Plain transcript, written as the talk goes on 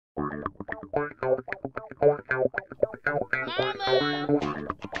Y'all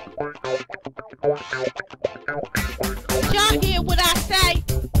hear what I say?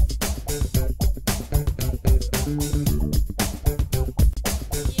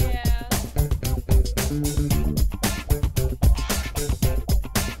 Yeah.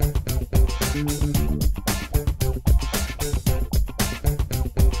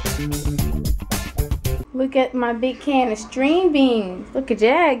 Look at my big can of string beans. Look at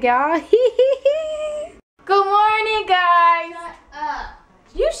that, y'all. Good morning, guys. Shut up.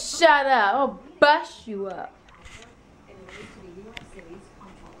 You shut up. I'll bust you up.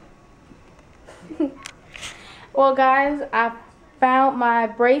 Well, guys, I found my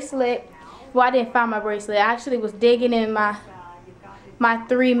bracelet. Well, I didn't find my bracelet. I actually was digging in my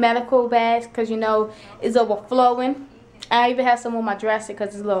 3 medical bags because, you know, it's overflowing. I even have some on my dresser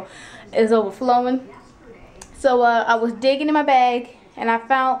because it's overflowing. So I was digging in my bag and I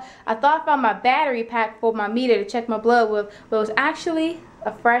thought I found my battery pack for my meter to check my blood with, but it was actually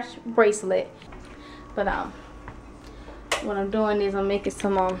a fresh bracelet. But what I'm doing is I'm making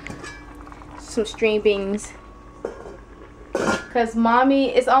some string beans. Cause mommy,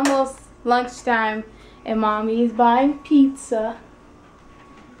 it's almost lunchtime and mommy is buying pizza.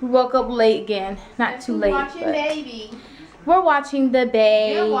 We woke up late again, not too late. Watching baby. We're watching the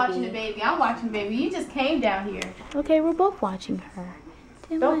baby. You're watching the baby. I'm watching the baby. You just came down here. Okay, we're both watching her.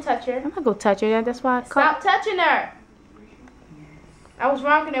 Don't touch her. I'm not gonna touch her. That's why I Stop touching her. I was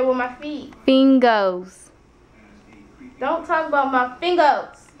rocking her with my feet. Fingers. Don't talk about my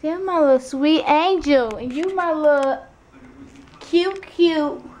fingers. They're my little sweet angel, and you my little cute.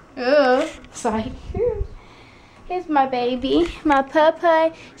 Sorry. Here's my baby, my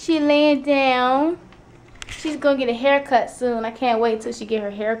puppa. She laying down. She's gonna get a haircut soon. I can't wait till she get her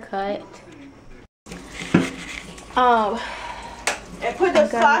haircut. And put the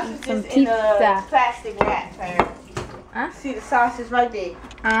sausages in the plastic wrap, sir. Huh? See the sausage right there.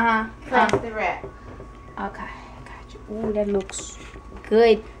 Plastic wrap. Okay, got you. Ooh, that looks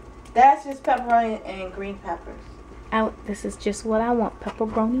good. That's just pepperoni and green peppers. This is just what I want.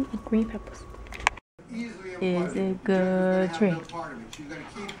 Pepperoni and green peppers. Is it good trick?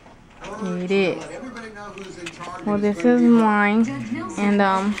 It is. Well, this is mine, and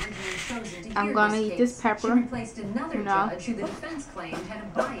I'm gonna eat this pepper. No,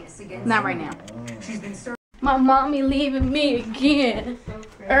 not right now. My mommy leaving me again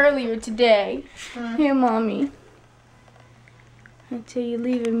earlier today. Here, mommy. Until you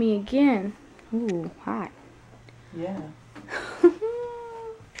leaving me again. Ooh, hot. Yeah.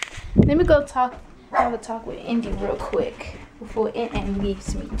 Let me go have a talk with Indy real quick before Aunt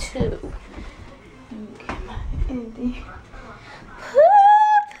leaves me too. Let me get my Indy.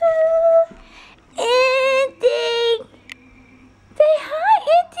 Poo-poo. Indy! Say hi,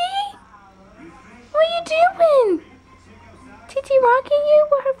 Indy! What are you doing? Titi rocking you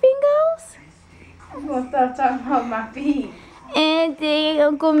with her fingers? I'm gonna start talking about my feet. Indy,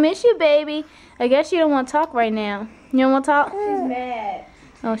 I'm gonna miss you, baby. I guess you don't want to talk right now. You don't want to talk? She's mad.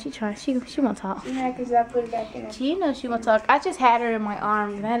 Oh, she trying. She won't talk. She's mad because I put it back in her. She knows she won't talk. I just had her in my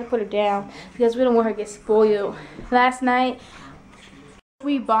arms and I had to put her down because we don't want her to get spoiled. Last night,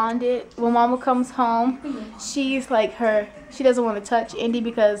 we bonded. When Mama comes home, she's like she doesn't want to touch Indy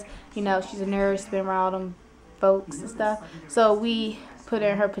because, you know, she's a nurse, been around them folks and stuff. So we put her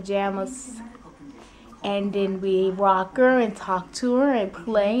in her pajamas and then we rock her and talk to her and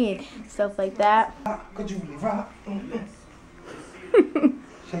play and stuff like that. Could you rock?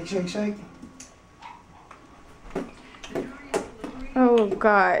 Shake, shake, shake. Oh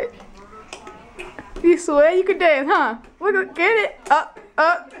God! You swear you could dance, huh? Look, get it up.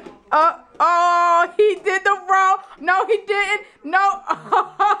 Oh, he did the wrong. No, he didn't. No.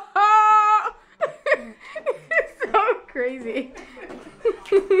 It's so crazy.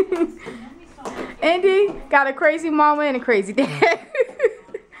 Andy got a crazy mama and a crazy dad.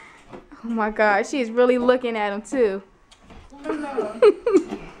 Oh my God, she's really looking at him too.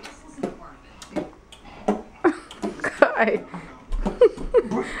 God.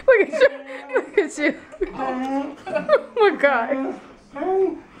 Look at you. Look at you. Oh my God.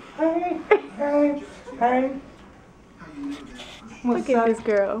 Hey. Look at this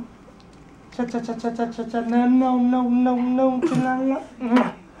girl. No.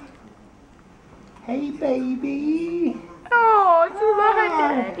 Hey, baby. Oh, she love her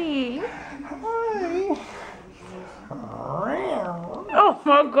daddy. Hi. Oh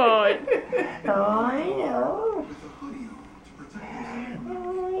my God.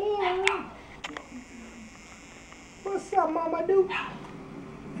 What's up, Mama Do?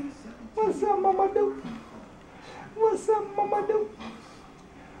 What's up, Mama Do? What's up, Mama Do?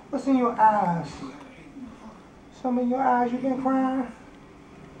 What's in your eyes? Some of your eyes, you been crying?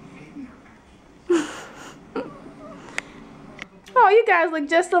 Oh, you guys look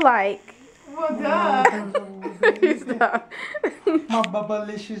just alike. Well, duh. Stop. My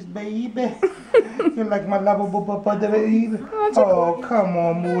bubblicious baby. You like my lovable baby? Oh, come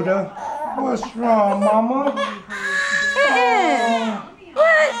on, Muda. What's wrong, Mama?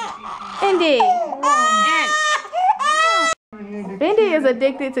 What? Indy. Indy is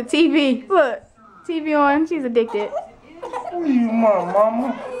addicted to TV. Look, TV on. She's addicted. What do you want,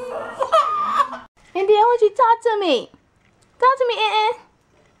 Mama? Indy, I want you to talk to me. Talk to me,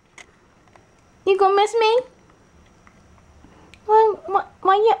 You gonna miss me?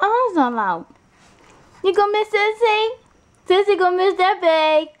 Why your arms not out? You gonna miss Sissy? Sissy gonna miss that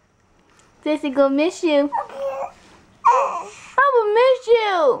babe. Sissy gonna miss you. I will miss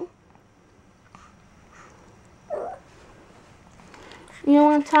you. You don't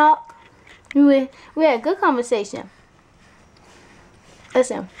want to talk? We had a good conversation.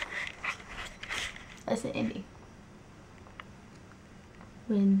 Listen, Indy.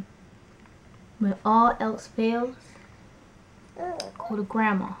 When all else fails, go to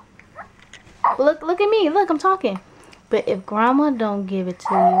grandma. Look at me. Look, I'm talking. But if grandma don't give it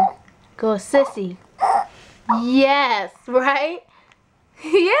to you, go to Sissy. Yes, right?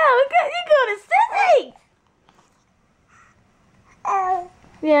 Yeah, you go to Sissy.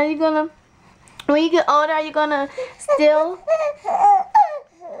 Yeah, you gonna, when you get older, are you gonna still,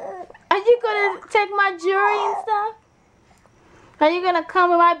 are you gonna take my jewelry and stuff? Are you gonna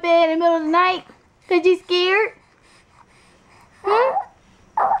come in my bed in the middle of the night because you scared?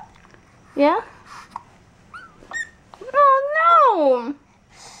 Yeah? Oh, no.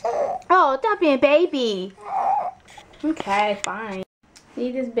 Oh, stop being a baby. Okay, fine.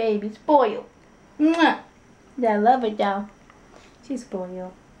 See this baby, spoiled. Mwah. I love her, though. She's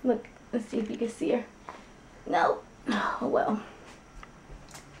spoiled. Look, let's see if you can see her. No. Oh, well.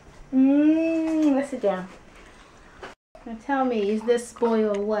 Let's sit down. Now tell me, is this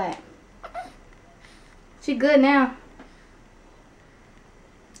spoiled or what? She good now.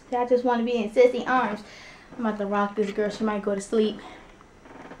 I just want to be in Sissy arms. I'm about to rock this girl. She might go to sleep.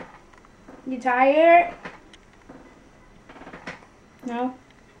 You tired? No?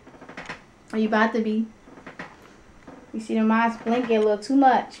 Are you about to be? You see them eyes blinking a little too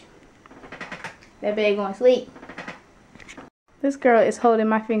much. That baby going to sleep. This girl is holding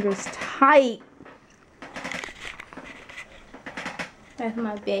my fingers tight. That's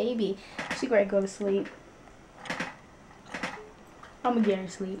my baby. She ready to go to sleep. I'm gonna get her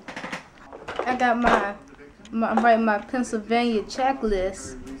to sleep. I got I'm writing my Pennsylvania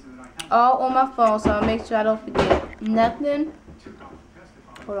checklist all on my phone, so I'll make sure I don't forget nothing.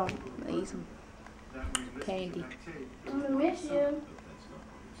 Hold on, I need some candy. I'm gonna miss you.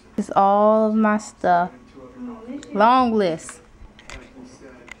 It's all of my stuff. Long list.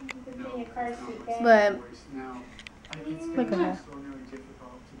 But look at her.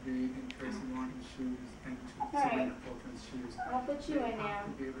 Alright, I'll put you in now.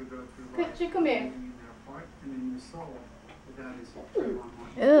 Picture, come here.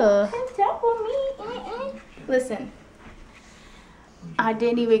 Ugh. Listen, I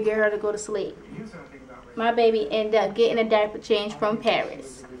didn't even get her to go to sleep. My baby ended up getting a diaper change from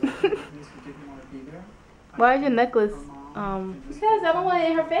Paris. Why is your necklace? Because I don't want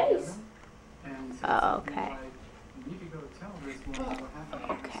it in her face. Oh, okay.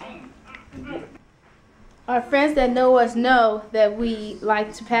 Okay. Our friends that know us know that we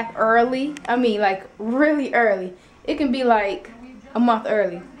like to pack early. I mean, like really early. It can be like a month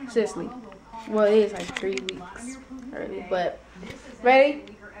early, seriously. Well, it is like 3 weeks early, but ready?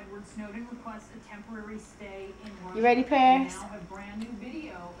 You ready, Paris?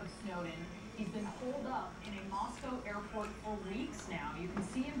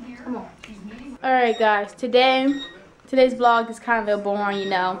 Come on. Alright guys, today's vlog is kind of boring, you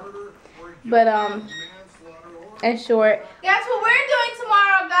know. But in short, guess what we're doing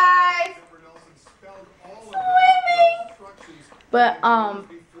tomorrow, guys? Swimming. But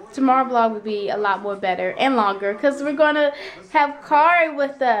tomorrow vlog will be a lot more better and longer because we're gonna have Kari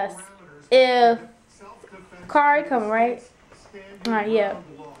with us. If Kari coming, right? Alright, yeah.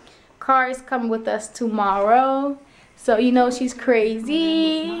 Kari's coming with us tomorrow. So you know she's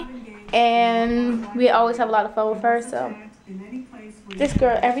crazy. And we always have a lot of fun with her, so this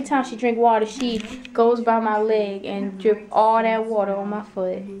girl, every time she drink water, she goes by my leg and drip all that water on my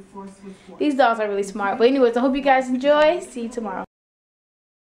foot. These dogs are really smart. But anyways, I hope you guys enjoy. See you tomorrow.